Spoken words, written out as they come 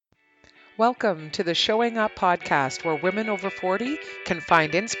Welcome to the Showing Up podcast, where women over 40 can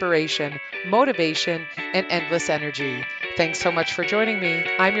find inspiration, motivation, and endless energy. Thanks so much for joining me.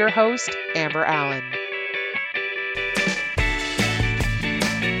 I'm your host, Amber Allen.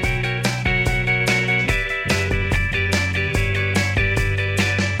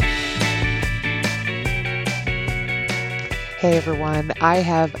 Hey everyone, I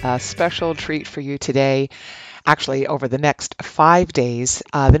have a special treat for you today. Actually, over the next 5 days,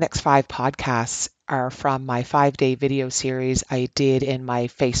 the next 5 podcasts are from my 5 day video series I did in my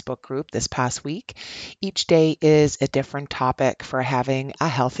Facebook group this past week. Each day is a different topic for having a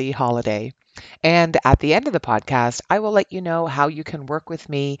healthy holiday. And at the end of the podcast, I will let you know how you can work with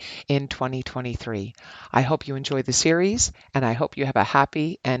me in 2023. I hope you enjoy the series, and I hope you have a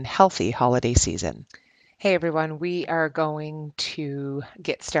happy and healthy holiday season. Hey everyone, we are going to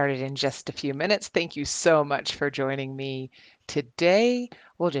get started in just a few minutes. Thank you so much for joining me today.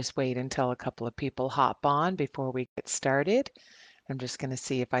 We'll just wait until a couple of people hop on before we get started. I'm just going to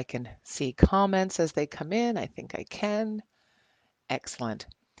see if I can see comments as they come in. I think I can. Excellent.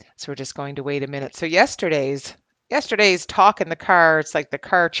 So we're just going to wait a minute. So yesterday's talk in the car, it's like the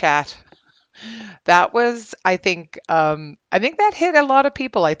car chat. That was, I think that hit a lot of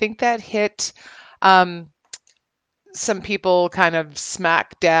people. I think that hit um, some people kind of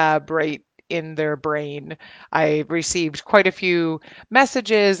smack dab right in their brain. I received quite a few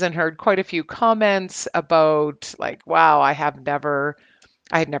messages and heard quite a few comments about like, wow, I had never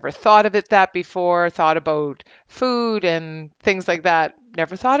thought of it that before, thought about food and things like that.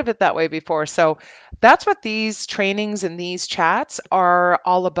 Never thought of it that way before. So that's what these trainings and these chats are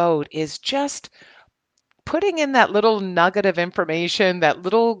all about, is just putting in that little nugget of information, that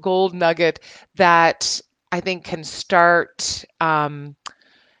little gold nugget that I think can start that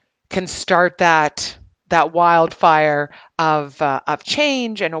wildfire of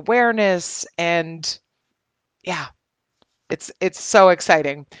change and awareness, and yeah, it's so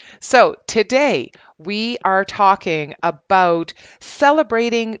exciting. So today we are talking about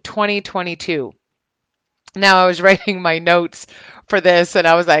celebrating 2022. Now, I was writing my notes for this and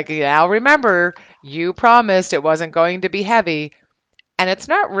I was like, yeah, I'll remember you promised it wasn't going to be heavy. And it's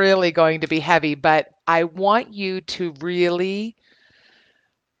not really going to be heavy, but I want you to really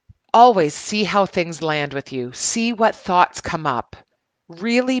always see how things land with you, see what thoughts come up.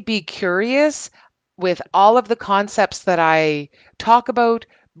 Really be curious with all of the concepts that I talk about.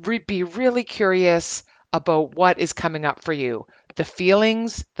 Be really curious about what is coming up for you, the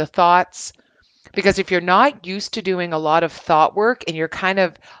feelings, the thoughts, because if you're not used to doing a lot of thought work and you're kind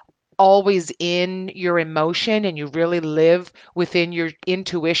of always in your emotion and you really live within your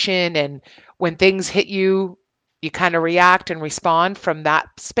intuition, and when things hit you, you kind of react and respond from that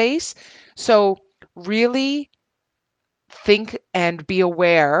space. So really think and be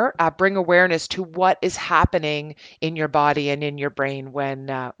aware, bring awareness to what is happening in your body and in your brain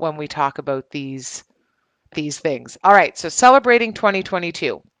when we talk about these things. All right, so celebrating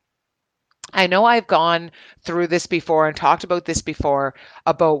 2022. I know I've gone through this before and talked about this before,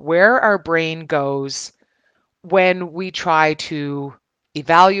 about where our brain goes when we try to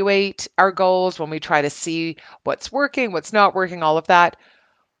evaluate our goals, when we try to see what's working, what's not working, all of that.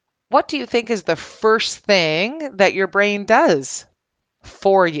 What do you think is the first thing that your brain does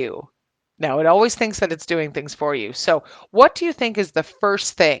for you? Now, it always thinks that it's doing things for you. So, what do you think is the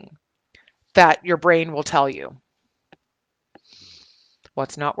first thing that your brain will tell you?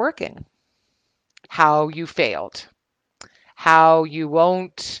 What's not working? How you failed? How you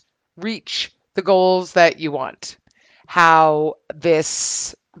won't reach the goals that you want? How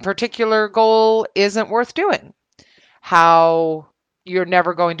this particular goal isn't worth doing? How you're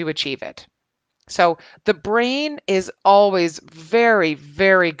never going to achieve it? So the brain is always very,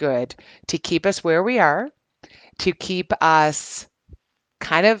 very good to keep us where we are, to keep us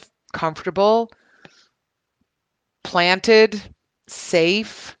kind of comfortable, planted,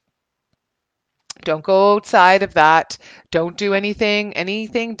 safe. Don't go outside of that. Don't do anything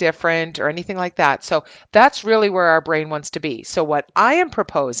different or anything like that. So that's really where our brain wants to be. So what I am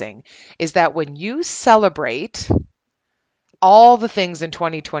proposing is that when you celebrate all the things in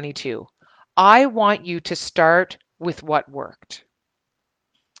 2022, I want you to start with what worked.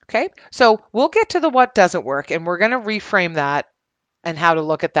 Okay? So we'll get to the what doesn't work, and we're going to reframe that and how to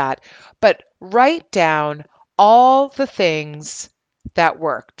look at that. But write down all the things that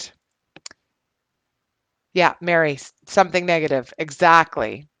worked. Yeah, Mary, something negative.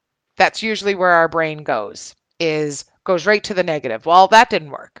 Exactly. That's usually where our brain goes right to the negative. Well, that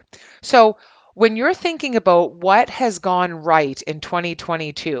didn't work. So when you're thinking about what has gone right in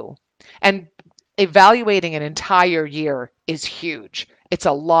 2022, and evaluating an entire year is huge. It's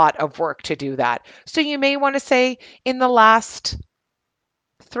a lot of work to do that. So you may want to say in the last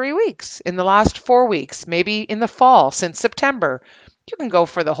 3 weeks, in the last 4 weeks, maybe in the fall since September. You can go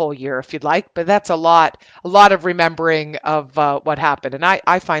for the whole year if you'd like, but that's a lot of remembering of what happened. And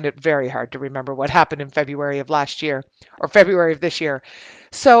I find it very hard to remember what happened in February of last year or February of this year.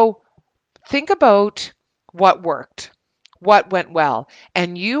 So think about what worked, what went well,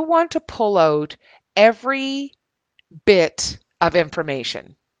 and you want to pull out every bit of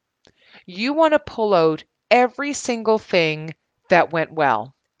information. You want to pull out every single thing that went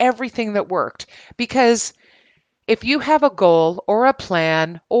well, everything that worked. Because if you have a goal or a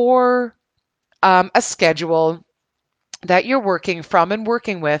plan or a schedule that you're working from and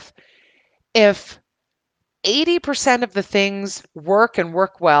working with, if 80% of the things work and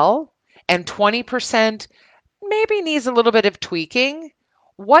work well, and 20% maybe needs a little bit of tweaking,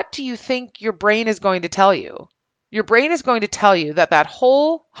 what do you think your brain is going to tell you? Your brain is going to tell you that that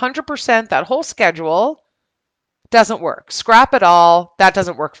whole 100%, that whole schedule doesn't work. Scrap it all. That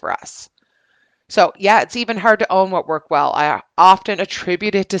doesn't work for us. So, yeah, it's even hard to own what worked well. I often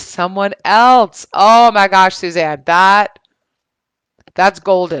attribute it to someone else. Oh my gosh, Suzanne, that's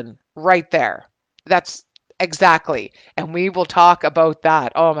golden right there. That's exactly. And we will talk about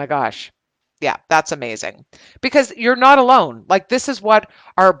that. Oh my gosh. Yeah, that's amazing. Because you're not alone. Like, this is what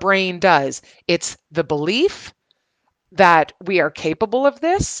our brain does. It's the belief that we are capable of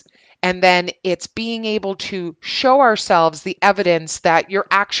this. And then it's being able to show ourselves the evidence that you're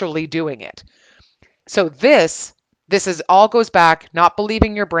actually doing it. So this is all goes back, not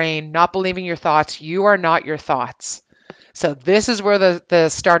believing your brain, not believing your thoughts. You are not your thoughts. So this is where the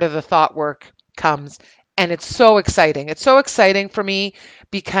start of the thought work comes. And it's so exciting. It's so exciting for me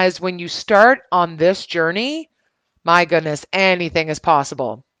because when you start on this journey, my goodness, anything is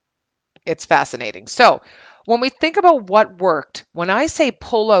possible. It's fascinating. So when we think about what worked, when I say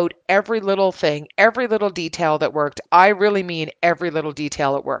pull out every little thing, every little detail that worked, I really mean every little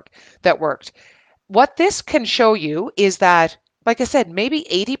detail at work that worked. What this can show you is that, like I said, maybe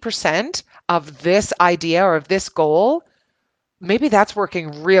 80% of this idea or of this goal, maybe that's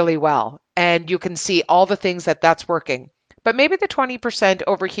working really well. And you can see all the things that that's working. But maybe the 20%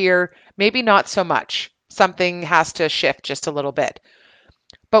 over here, maybe not so much. Something has to shift just a little bit.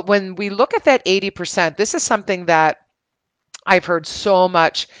 But when we look at that 80%, this is something that I've heard so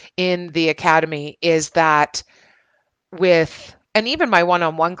much in the academy is that with, and even my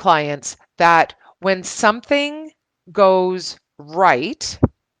one-on-one clients, that when something goes right,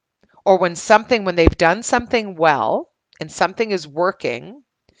 or when they've done something well and something is working,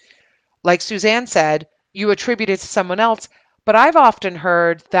 like Suzanne said, you attribute it to someone else. But I've often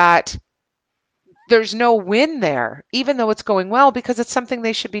heard that there's no win there, even though it's going well, because it's something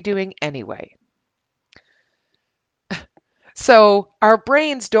they should be doing anyway. So our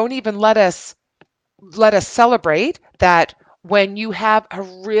brains don't even let us celebrate that when you have a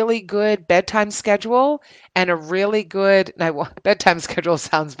really good bedtime schedule and a really good bedtime schedule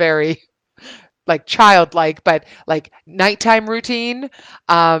sounds very like childlike, but like nighttime routine,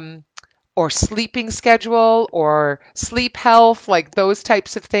 or sleeping schedule or sleep health, like those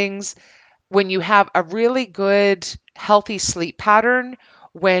types of things. When you have a really good, healthy sleep pattern,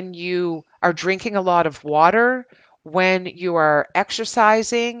 when you are drinking a lot of water, when you are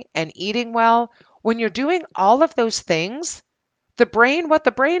exercising and eating well, when you're doing all of those things, what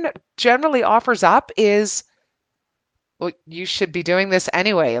the brain generally offers up is, well, you should be doing this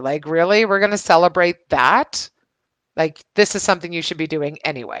anyway. Like, really? We're going to celebrate that? Like, this is something you should be doing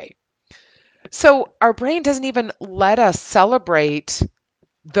anyway. So our brain doesn't even let us celebrate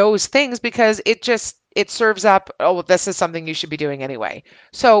those things because it serves up, oh, well, this is something you should be doing anyway.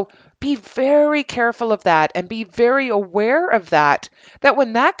 So be very careful of that and be very aware of that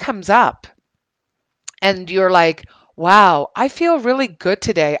when that comes up and you're like, wow, I feel really good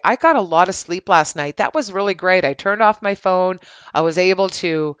today. I got a lot of sleep last night. That was really great. I turned off my phone. I was able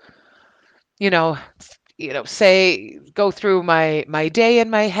to, you know, say go through my day in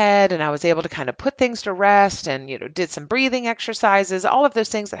my head, and I was able to kind of put things to rest and did some breathing exercises, all of those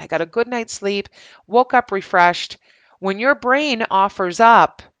things. That I got a good night's sleep, woke up refreshed. When your brain offers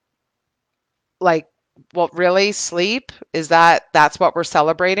up like, well, really, sleep, that's what we're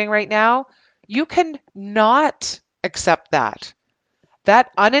celebrating right now, you can not accept that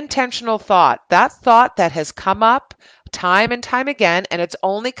unintentional thought, that thought that has come up time and time again, and it's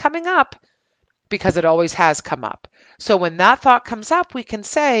only coming up because it always has come up. So when that thought comes up, we can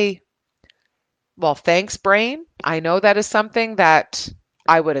say, well, thanks, brain. I know that is something that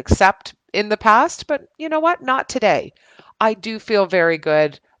I would accept in the past, but you know what? Not today. I do feel very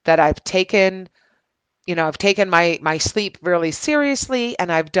good that I've taken I've taken my sleep really seriously,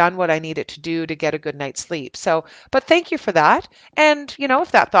 and I've done what I needed to do to get a good night's sleep. So, but thank you for that. And,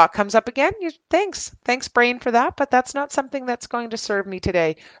 if that thought comes up again, thanks brain for that, but that's not something that's going to serve me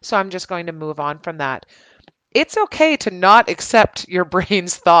today. So I'm just going to move on from that. It's okay to not accept your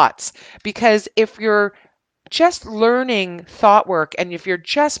brain's thoughts, because if you're just learning thought work and if you're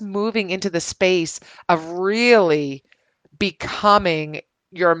just moving into the space of really becoming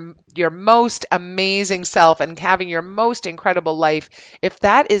your most amazing self and having your most incredible life, if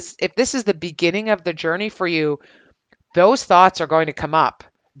this is the beginning of the journey for you, those thoughts are going to come up.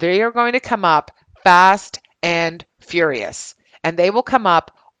 They are going to come up fast and furious, and they will come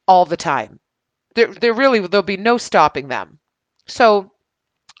up all the time. There'll be no stopping them. So,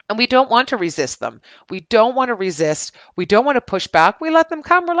 and we don't want to resist them. We don't want to resist. We don't want to push back. We let them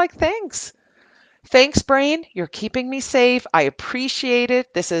come. We're like, thanks. Thanks, brain. You're keeping me safe. I appreciate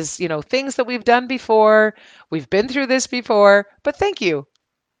it. This is, things that we've done before. We've been through this before, but thank you.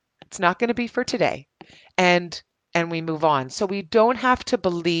 It's not going to be for today. And we move on. So we don't have to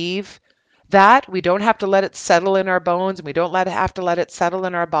believe that. We don't have to let it settle in our bones, and we don't have to let it settle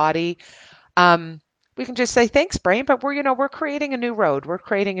in our body. Um, we can just say thanks, brain, but we're creating a new road. We're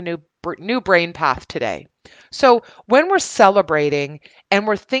creating a new brain path today. So when we're celebrating and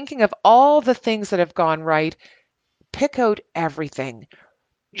we're thinking of all the things that have gone right, pick out everything.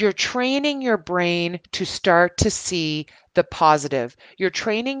 You're training your brain to start to see the positive. You're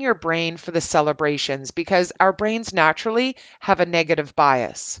training your brain for the celebrations, because our brains naturally have a negative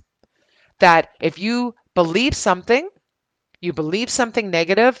bias. That if you believe something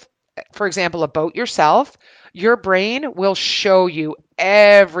negative, for example, about yourself, your brain will show you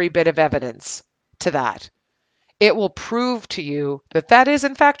every bit of evidence to that. It will prove to you that that is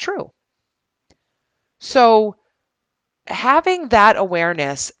in fact true. So having that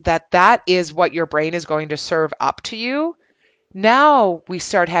awareness that that is what your brain is going to serve up to you, now we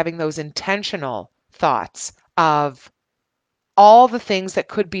start having those intentional thoughts of all the things that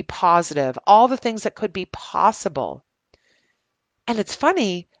could be positive, all the things that could be possible. And it's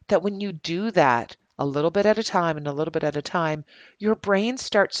funny that when you do that a little bit at a time and a little bit at a time, your brain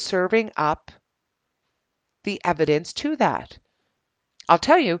starts serving up the evidence to that. I'll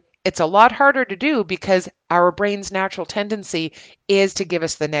tell you, it's a lot harder to do because our brain's natural tendency is to give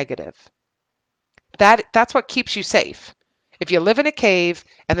us the negative. That's what keeps you safe. If you live in a cave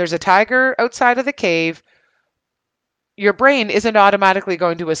and there's a tiger outside of the cave, your brain isn't automatically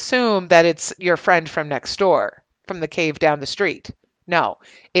going to assume that it's your friend from next door, from the cave down the street. No,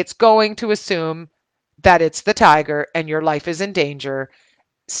 it's going to assume that it's the tiger and your life is in danger.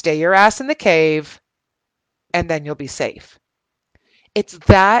 Stay your ass in the cave and then you'll be safe.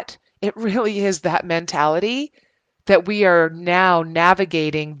 It really is that mentality that we are now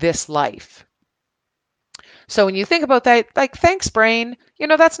navigating this life. So when you think about that, like, thanks, brain,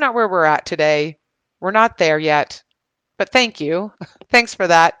 that's not where we're at today. We're not there yet, but thank you. Thanks for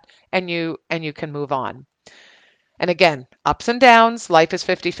that. And you can move on. And again, ups and downs, life is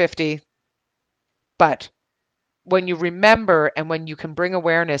 50-50. But when you remember and when you can bring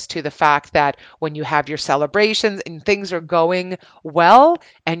awareness to the fact that when you have your celebrations and things are going well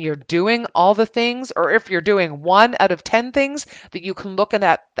and you're doing all the things, or if you're doing 1 out of 10 things, that you can look at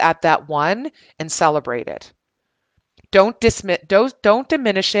that one and celebrate it. Don't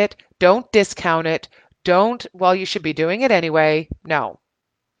diminish it, don't discount it, well, you should be doing it anyway. No.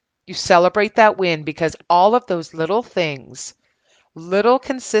 You celebrate that win, because all of those little things, little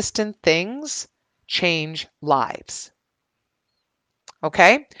consistent things, change lives.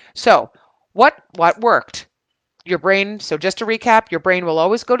 Okay? So, what worked? Your brain, so just to recap, your brain will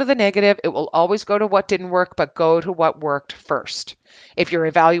always go to the negative. It will always go to what didn't work, but go to what worked first. If you're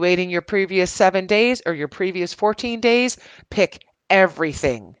evaluating your previous 7 days or your previous 14 days, pick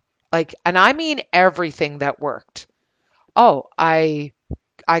everything. And I mean everything that worked. Oh, I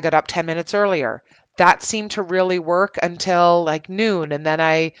got up 10 minutes earlier. That seemed to really work until like noon, and then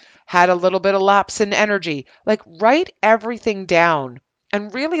I had a little bit of lapse in energy. Write everything down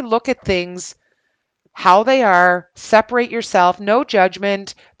and really look at things how they are, separate yourself, no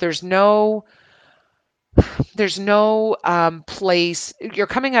judgment. There's no place. You're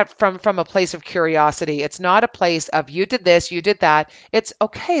coming up from a place of curiosity. It's not a place of you did this, you did that. It's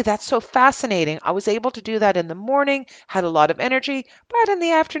okay, that's so fascinating. I was able to do that in the morning, had a lot of energy, but in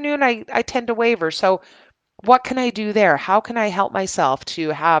the afternoon I tend to waver. So what can I do there? How can I help myself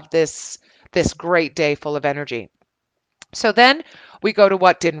to have this great day full of energy? So then we go to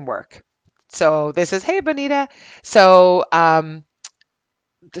what didn't work. So this is, hey, Bonita. So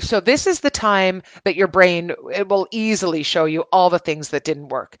this is the time that your brain, it will easily show you all the things that didn't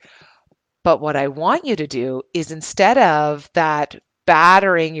work. But what I want you to do is, instead of that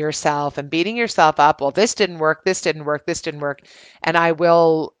battering yourself and beating yourself up, well, this didn't work, this didn't work, this didn't work. And I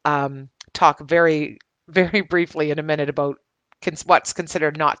will talk very, very briefly in a minute about what's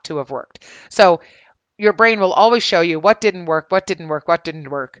considered not to have worked. So your brain will always show you what didn't work, what didn't work, what didn't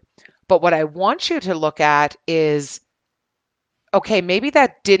work. But what I want you to look at is, okay, maybe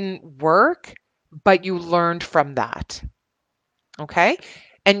that didn't work, but you learned from that. Okay.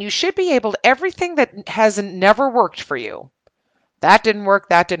 And you should be able to, everything that hasn't never worked for you, that didn't work,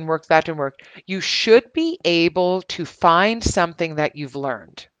 that didn't work, that didn't work. You should be able to find something that you've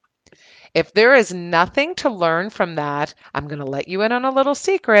learned. If there is nothing to learn from that, I'm going to let you in on a little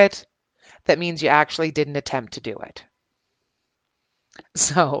secret. That means you actually didn't attempt to do it.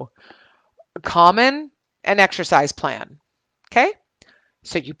 So, common an exercise plan. Okay.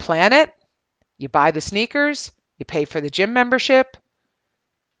 So you plan it, you buy the sneakers, you pay for the gym membership,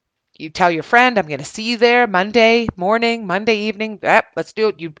 you tell your friend, I'm going to see you there Monday morning, Monday evening. Yep, let's do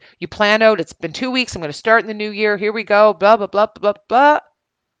it. You plan out. It's been 2 weeks. I'm going to start in the new year. Here we go. Blah, blah, blah, blah, blah.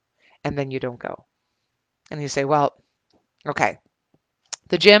 And then you don't go. And you say, well, okay,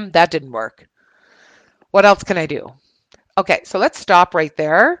 the gym, that didn't work. What else can I do? Okay, so let's stop right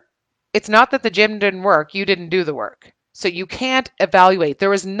there. It's not that the gym didn't work. You didn't do the work. So you can't evaluate.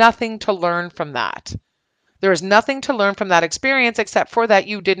 There is nothing to learn from that. There is nothing to learn from that experience except for that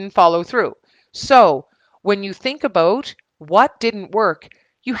you didn't follow through. So when you think about what didn't work,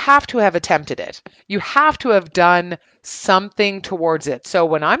 you have to have attempted it. You have to have done something towards it. So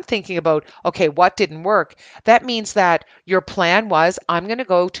when I'm thinking about, okay, what didn't work, that means that your plan was, I'm going to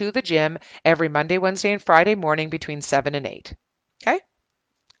go to the gym every Monday, Wednesday, and Friday morning between 7 and 8. Okay?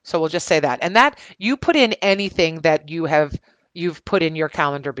 So we'll just say that. And that you put in anything that you've put in your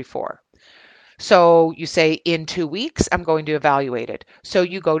calendar before. So you say, in 2 weeks, I'm going to evaluate it. So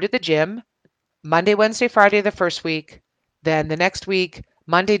you go to the gym Monday, Wednesday, Friday, the first week. Then the next week,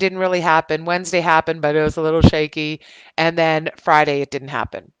 Monday didn't really happen. Wednesday happened, but it was a little shaky. And then Friday, it didn't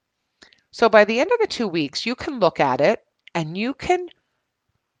happen. So by the end of the 2 weeks, you can look at it and you can,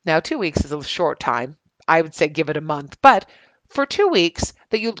 now 2 weeks is a short time. I would say give it a month. But for 2 weeks,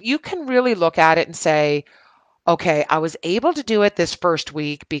 that you can really look at it and say, okay, I was able to do it this first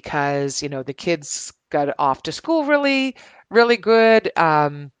week because, the kids got off to school really, really good.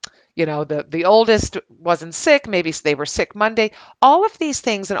 The oldest wasn't sick. Maybe they were sick Monday. All of these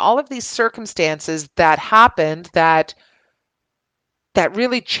things and all of these circumstances that happened that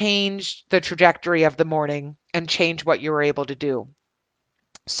really changed the trajectory of the morning and changed what you were able to do.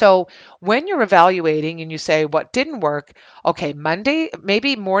 So when you're evaluating and you say what didn't work, okay, Monday,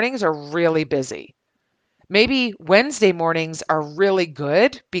 maybe mornings are really busy. Maybe Wednesday mornings are really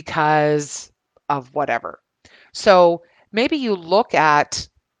good because of whatever. So maybe you look at,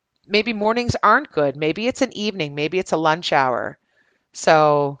 maybe mornings aren't good. Maybe it's an evening. Maybe it's a lunch hour.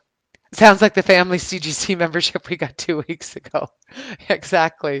 So sounds like the family CGC membership we got 2 weeks ago.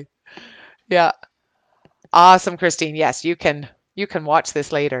 Exactly. Yeah. Awesome, Christine. Yes, you can watch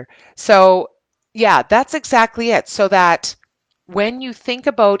this later. So yeah, that's exactly it. So that when you think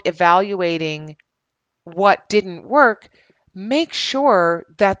about evaluating what didn't work, make sure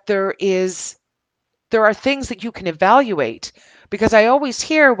that there are things that you can evaluate. Because I always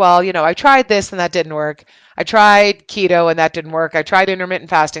hear, well, I tried this and that didn't work. I tried keto and that didn't work. I tried intermittent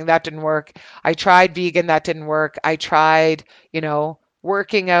fasting, that didn't work. I tried vegan, that didn't work. I tried,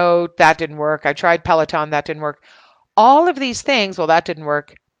 working out, that didn't work. I tried Peloton, that didn't work. All of these things, well, that didn't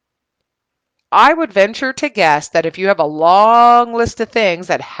work. I would venture to guess that if you have a long list of things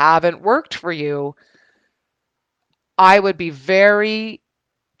that haven't worked for you, I would be very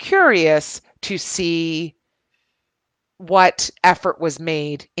curious to see what effort was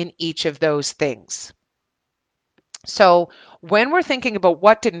made in each of those things. So when we're thinking about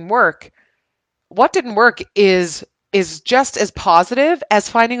what didn't work is just as positive as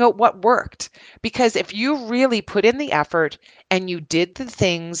finding out what worked. Because if you really put in the effort and you did the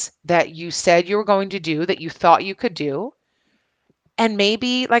things that you said you were going to do, that you thought you could do, and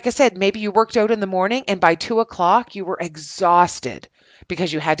maybe, like I said, maybe you worked out in the morning and by 2 o'clock you were exhausted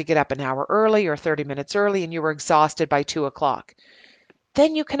because you had to get up an hour early or 30 minutes early and you were exhausted by 2 o'clock.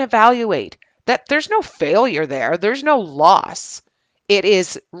 Then you can evaluate that there's no failure there, there's no loss. It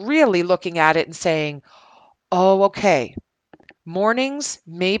is really looking at it and saying, oh, okay, mornings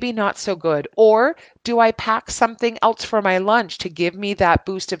maybe not so good. Or do I pack something else for my lunch to give me that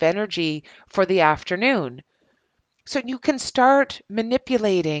boost of energy for the afternoon? So you can start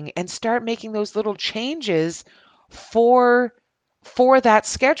manipulating and start making those little changes for that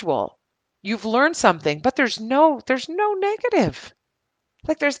schedule. You've learned something, but there's no negative.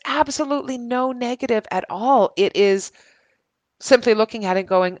 Like there's absolutely no negative at all. It is simply looking at it and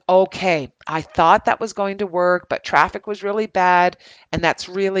going, okay, I thought that was going to work, but traffic was really bad, and that's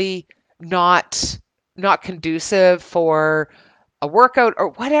really not not conducive for a workout or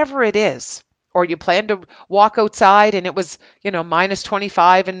whatever it is. Or you plan to walk outside and it was, minus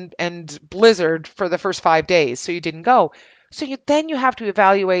 25 and blizzard for the first 5 days, so you didn't go. So you have to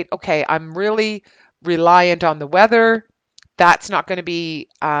evaluate, okay, I'm really reliant on the weather. That's not going to be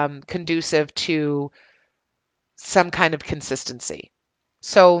conducive to some kind of consistency.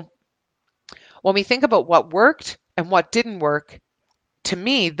 So when we think about what worked and what didn't work, to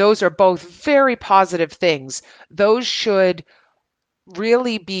me, those are both very positive things. Those should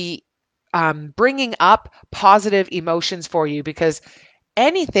really be bringing up positive emotions for you because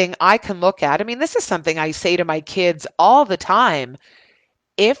anything I can look at, I mean, this is something I say to my kids all the time.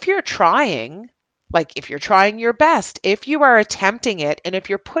 If you're trying, like if you're trying your best, if you are attempting it, and if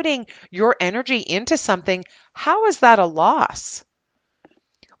you're putting your energy into something, how is that a loss?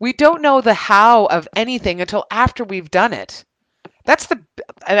 We don't know the how of anything until after we've done it. That's the,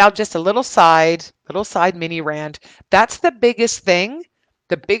 and I'll just a little side mini rant. That's the biggest thing.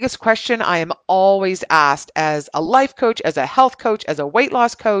 The biggest question I am always asked as a life coach, as a health coach, as a weight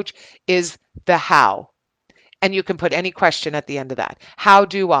loss coach is the how. And you can put any question at the end of that. How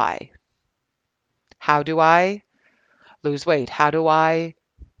do I? How do I lose weight? How do I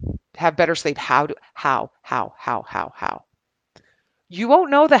have better sleep? How? You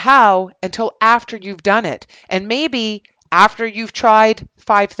won't know the how until after you've done it. And maybe after you've tried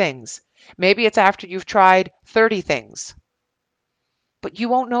 5 things. Maybe it's after you've tried 30 things. But you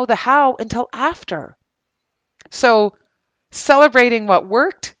won't know the how until after. So celebrating what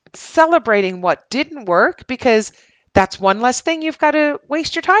worked, celebrating what didn't work, because that's one less thing you've got to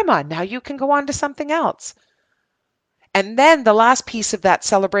waste your time on. Now you can go on to something else. And then the last piece of that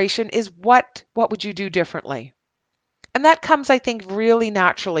celebration is what would you do differently? And that comes, I think, really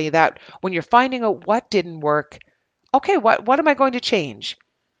naturally that when you're finding out what didn't work, okay, what am I going to change?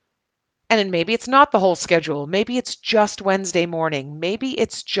 And then maybe it's not the whole schedule. Maybe it's just Wednesday morning. Maybe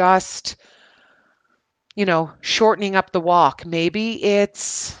it's just, shortening up the walk. Maybe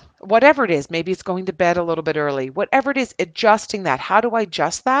it's whatever it is. Maybe it's going to bed a little bit early. Whatever it is, adjusting that. How do I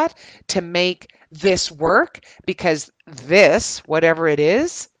adjust that to make this work? Because this, whatever it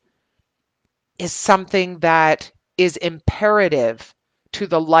is something that is imperative to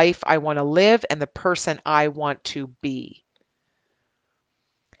the life I want to live and the person I want to be.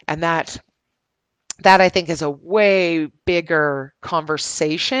 And that I think is a way bigger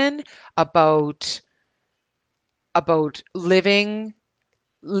conversation about living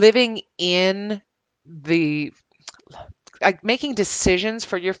in the like making decisions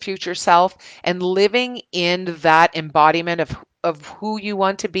for your future self and living in that embodiment of who you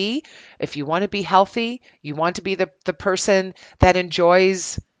want to be. If you want to be healthy, you want to be the person that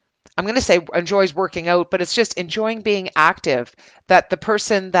enjoys, I'm going to say enjoys working out, but it's just enjoying being active, that the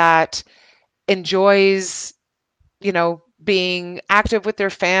person that enjoys, being active with their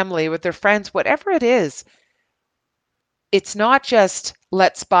family, with their friends, whatever it is. It's not just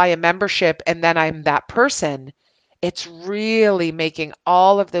let's buy a membership and then I'm that person. It's really making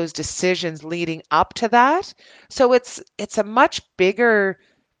all of those decisions leading up to that. So it's a much bigger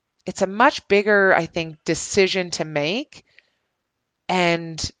I think decision to make,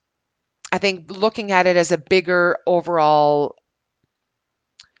 and I think looking at it as a bigger overall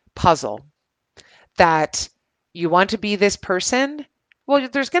puzzle that you want to be this person. Well,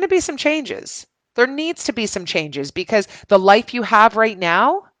 there's going to be some changes. There needs to be some changes because the life you have right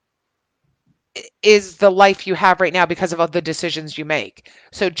now is the life you have right now because of all the decisions you make.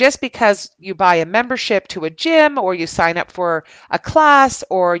 So just because you buy a membership to a gym or you sign up for a class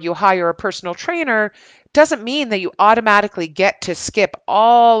or you hire a personal trainer doesn't mean that you automatically get to skip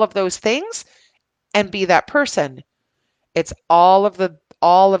all of those things and be that person. It's all of the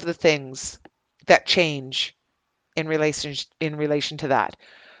things that change in relation to that.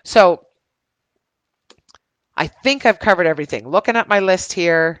 So I think I've covered everything. Looking at my list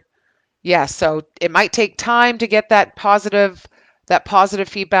here, yeah, so it might take time to get that positive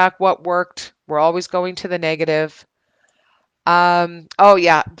feedback. What worked? We're always going to the negative. Oh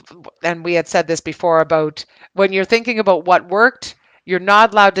yeah, and we had said this before about when you're thinking about what worked, you're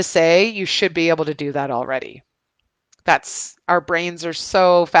not allowed to say you should be able to do that already. That's our brains are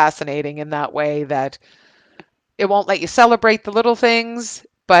so fascinating in that way that it won't let you celebrate the little things,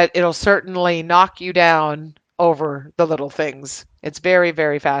 but it'll certainly knock you down over the little things. It's very,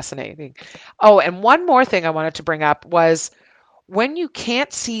 very fascinating. Oh, and one more thing I wanted to bring up was when you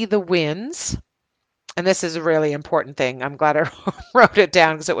can't see the wins, and this is a really important thing. I'm glad I wrote it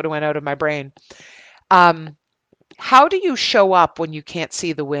down because it would have went out of my brain. Um, how do you show up when you can't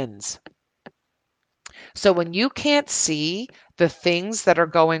see the wins? So when you can't see the things that are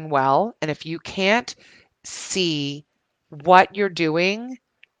going well, and if you can't see what you're doing,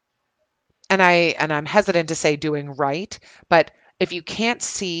 and I'm hesitant to say doing right, but if you can't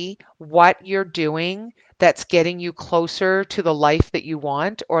see what you're doing that's getting you closer to the life that you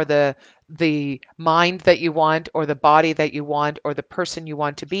want, or the mind that you want, or the body that you want, or the person you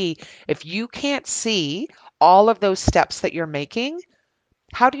want to be, if you can't see all of those steps that you're making,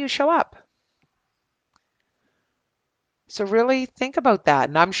 how do you show up? So really think about that.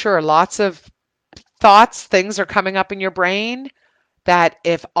 And I'm sure lots of thoughts, things are coming up in your brain that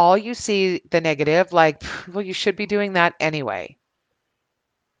if all you see the negative, like, well, you should be doing that anyway.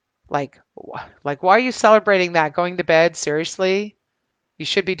 Like, why are you celebrating that? Going to bed? Seriously? You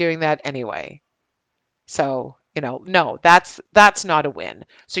should be doing that anyway. So, no, that's not a win.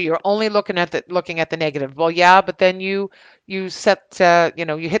 So you're only looking at the negative. Well, yeah, but then you set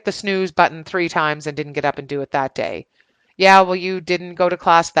you hit the snooze button 3 times and didn't get up and do it that day. Yeah, well, you didn't go to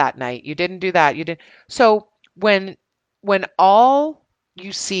class that night. You didn't do that. You didn't. So when all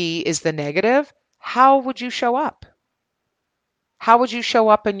you see is the negative, how would you show up? How would you show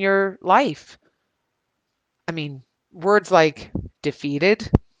up in your life? I mean, words like defeated,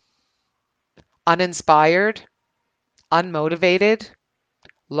 uninspired, unmotivated,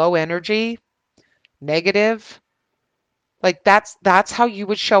 low energy, negative, like that's how you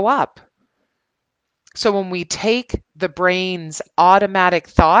would show up. So when we take the brain's automatic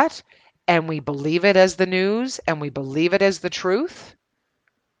thought and we believe it as the news and we believe it as the truth,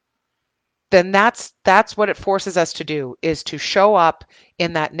 then that's what it forces us to do, is to show up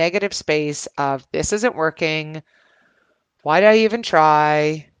in that negative space of this isn't working. Why did I even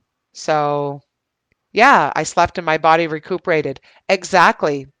try? So, yeah, I slept and my body recuperated.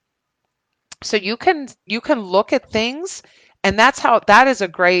 Exactly. So you can look at things, and that's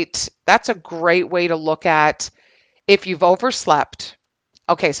a great way to look at if you've overslept.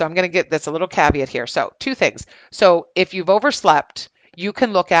 Okay, so I'm going to get this a little caveat here. So, two things. So, if you've overslept, you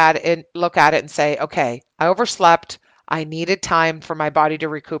can look at it and say, "Okay, I overslept. I needed time for my body to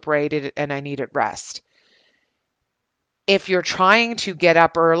recuperate it and I needed rest." If you're trying to get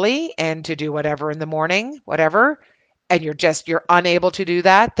up early and to do whatever in the morning, whatever, and you're unable to do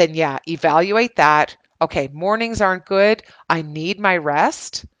that, then yeah, evaluate that. Okay, mornings aren't good. I need my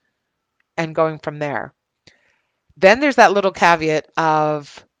rest, and going from there. Then there's that little caveat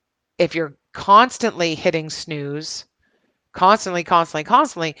of if you're constantly hitting snooze, constantly, constantly,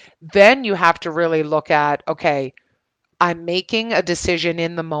 constantly, then you have to really look at, okay, I'm making a decision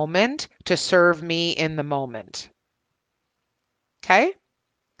in the moment to serve me in the moment. Okay?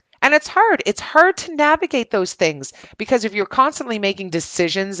 And it's hard. It's hard to navigate those things because if you're constantly making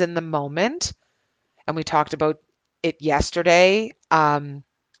decisions in the moment, and we talked about it yesterday,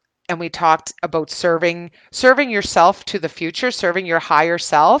 and we talked about serving yourself to the future, serving your higher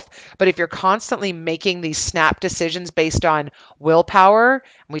self. But if you're constantly making these snap decisions based on willpower,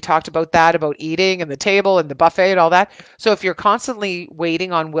 and we talked about that, about eating and the table and the buffet and all that. So if you're constantly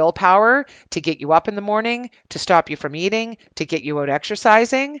waiting on willpower to get you up in the morning, to stop you from eating, to get you out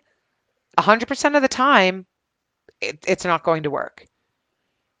exercising, 100% of the time, it's not going to work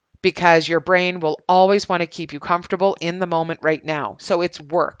because your brain will always want to keep you comfortable in the moment right now. So it's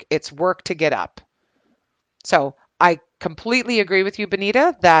work. It's work to get up. So I completely agree with you,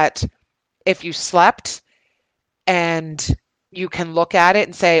 Benita, that if you slept and you can look at it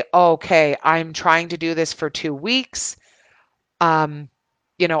and say, okay, I'm trying to do this for 2 weeks. Um,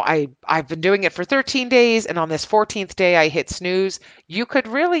 I've been doing it for 13 days, and on this 14th day I hit snooze. You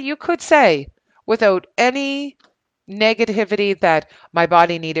could say without any negativity that my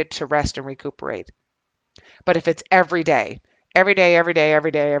body needed to rest and recuperate. But if it's every day, every day, every day,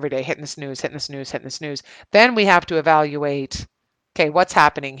 every day, every day, hitting the snooze, hitting the snooze, hitting the snooze, then we have to evaluate, okay, what's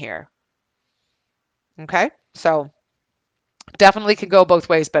happening here? Okay. So definitely can go both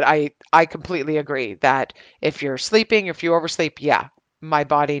ways, but I completely agree that if you're sleeping, if you oversleep, yeah, my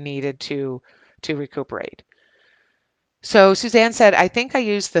body needed to recuperate. So Suzanne said, I think I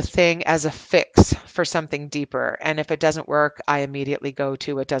use the thing as a fix for something deeper. And if it doesn't work, I immediately go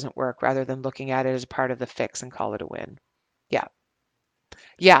to it doesn't work rather than looking at it as part of the fix and call it a win. Yeah.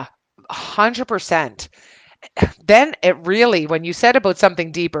 Yeah. 100%. Then it really, when you said about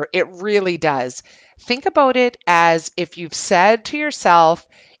something deeper, it really does. Think about it as if you've said to yourself,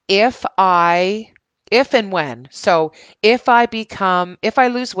 if I, if and when. So if I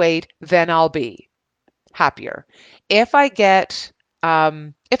lose weight, then I'll be happier. If I get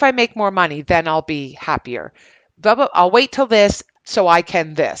If I make more money, then I'll be happier. I'll wait till this so I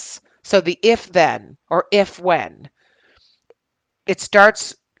can this. So the if then or if when, it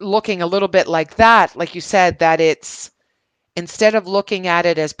starts looking a little bit like that, like you said, that it's instead of looking at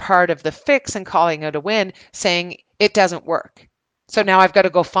it as part of the fix and calling it a win, saying it doesn't work. So now I've got to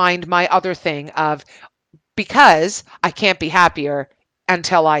go find my other thing of because I can't be happier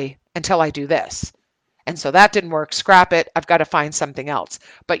until I do this. And so that didn't work. Scrap it. I've got to find something else.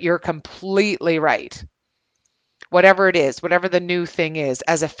 But you're completely right. Whatever it is, whatever the new thing is,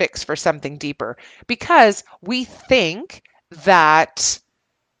 as a fix for something deeper. Because that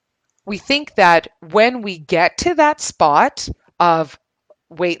we think that when we get to that spot of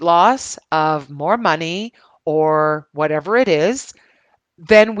weight loss, of more money, or whatever it is,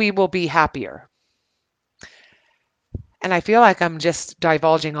 then we will be happier. And I feel like I'm just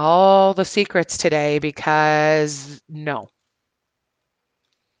divulging all the secrets today because no,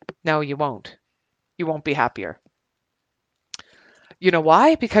 you won't. You won't be happier. You know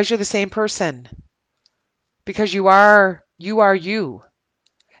why? Because you're the same person. Because you are you.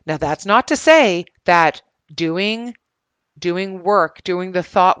 Now that's not to say that doing work, doing the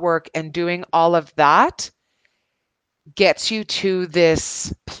thought work and doing all of that gets you to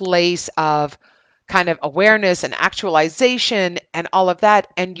this place of kind of awareness and actualization and all of that,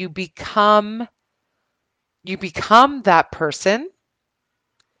 and you become that person.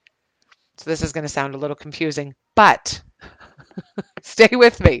 So this is going to sound a little confusing, but stay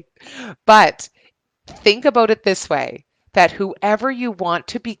with me. But think about it this way, that whoever you want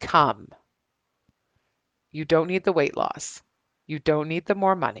to become, you don't need the weight loss. You don't need the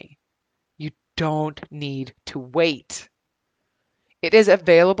more money. You don't need to wait. It is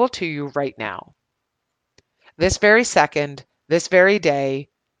available to you right now. This very second, this very day,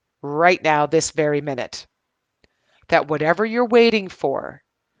 right now, this very minute. That whatever you're waiting for,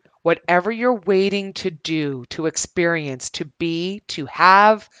 whatever you're waiting to do, to experience, to be, to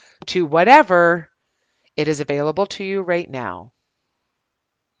have, to whatever, it is available to you right now.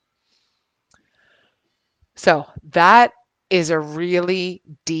 So that is a really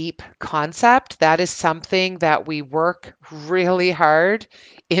deep concept. That is something that we work really hard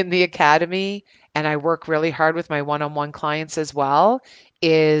in the academy, and I work really hard with my one-on-one clients as well,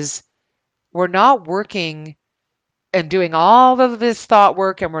 is we're not working and doing all of this thought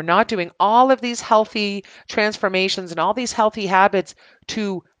work, and we're not doing all of these healthy transformations and all these healthy habits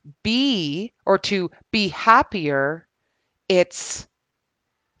to be or to be happier. It's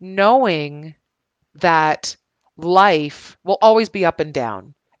knowing that life will always be up and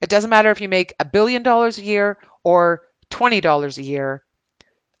down. It doesn't matter if you make $1 billion a year or $20 a year.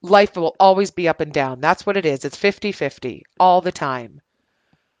 Life will always be up and down. That's what it is. It's 50-50 all the time.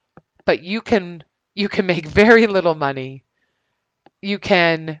 But you can make very little money. You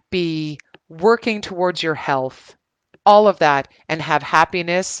can be working towards your health, all of that, and have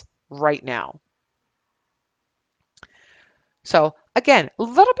happiness right now. So again, a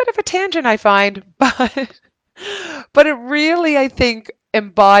little bit of a tangent, I find, but it really, I think,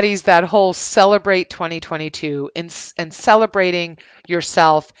 embodies that whole celebrate 2022 and celebrating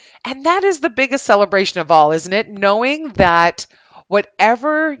yourself. And that is the biggest celebration of all, isn't it? Knowing that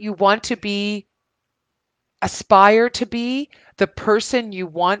whatever you want to be, aspire to be, the person you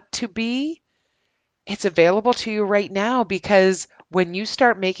want to be, it's available to you right now, because when you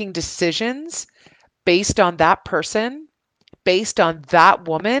start making decisions based on that person, based on that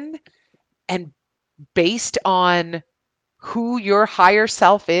woman, and based on who your higher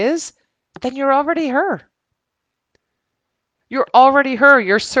self is, then you're already her. You're already her.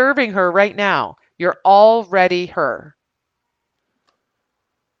 You're serving her right now. You're already her.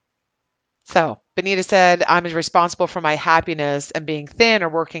 So Benita said, I'm responsible for my happiness, and being thin or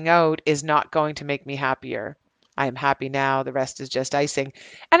working out is not going to make me happier. I am happy now. The rest is just icing.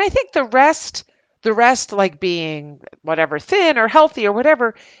 And I think the rest, like being whatever, thin or healthy or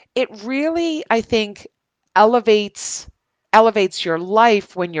whatever, it really, I think, elevates your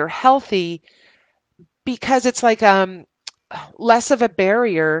life when you're healthy, because it's like less of a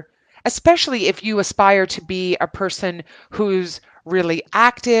barrier, especially if you aspire to be a person who's really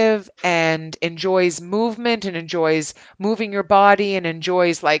active and enjoys movement and enjoys moving your body and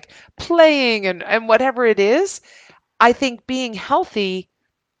enjoys like playing and whatever it is. I think being healthy,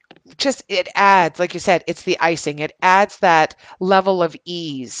 just it adds, like you said, it's the icing. It adds that level of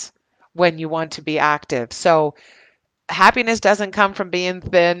ease when you want to be active. So happiness doesn't come from being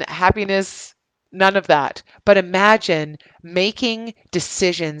thin. Happiness, none of that. But imagine making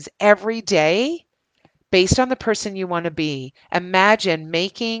decisions every day based on the person you want to be. Imagine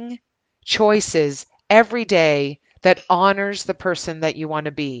making choices every day that honors the person that you want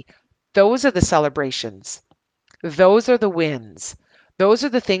to be. Those are the celebrations. Those are the wins. Those are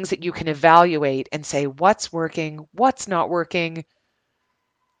the things that you can evaluate and say, what's working? What's not working?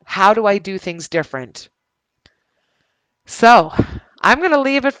 How do I do things different? So I'm going to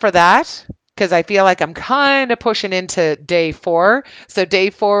leave it for that because I feel like I'm kind of pushing into day 4. So day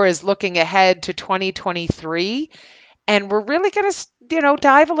 4 is looking ahead to 2023. And we're really going to,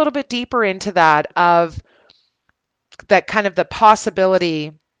 dive a little bit deeper into that of that kind of the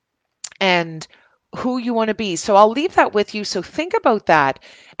possibility and who you want to be. So I'll leave that with you. So think about that.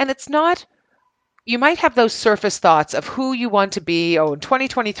 And it's not, you might have those surface thoughts of who you want to be. Oh, in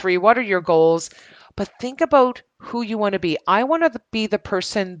 2023, what are your goals? But think about who you want to be. I want to be the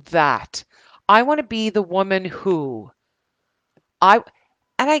person that. I want to be the woman who. I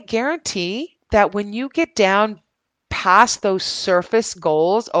and I guarantee that when you get down past those surface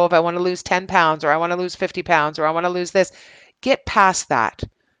goals, oh, if I want to lose 10 pounds or I want to lose 50 pounds or I want to lose this, get past that.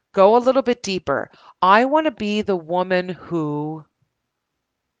 Go a little bit deeper. I want to be the woman who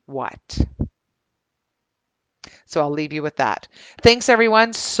what? So I'll leave you with that. Thanks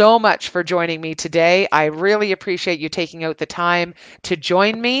everyone so much for joining me today. I really appreciate you taking out the time to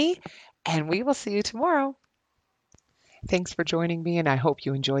join me, and we will see you tomorrow. Thanks for joining me, and I hope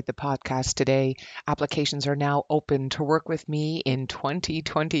you enjoyed the podcast today. Applications are now open to work with me in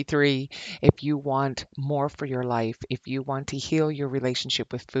 2023. If you want more for your life, if you want to heal your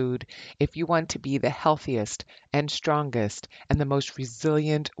relationship with food, if you want to be the healthiest and strongest and the most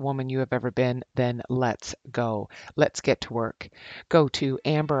resilient woman you have ever been, then let's go. Let's get to work. Go to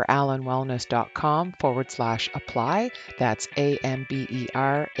amberallenwellness.com/apply. That's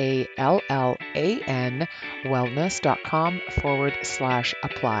AMBERALLAN wellness.com/apply.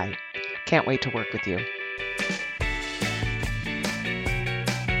 Can't wait to work with you.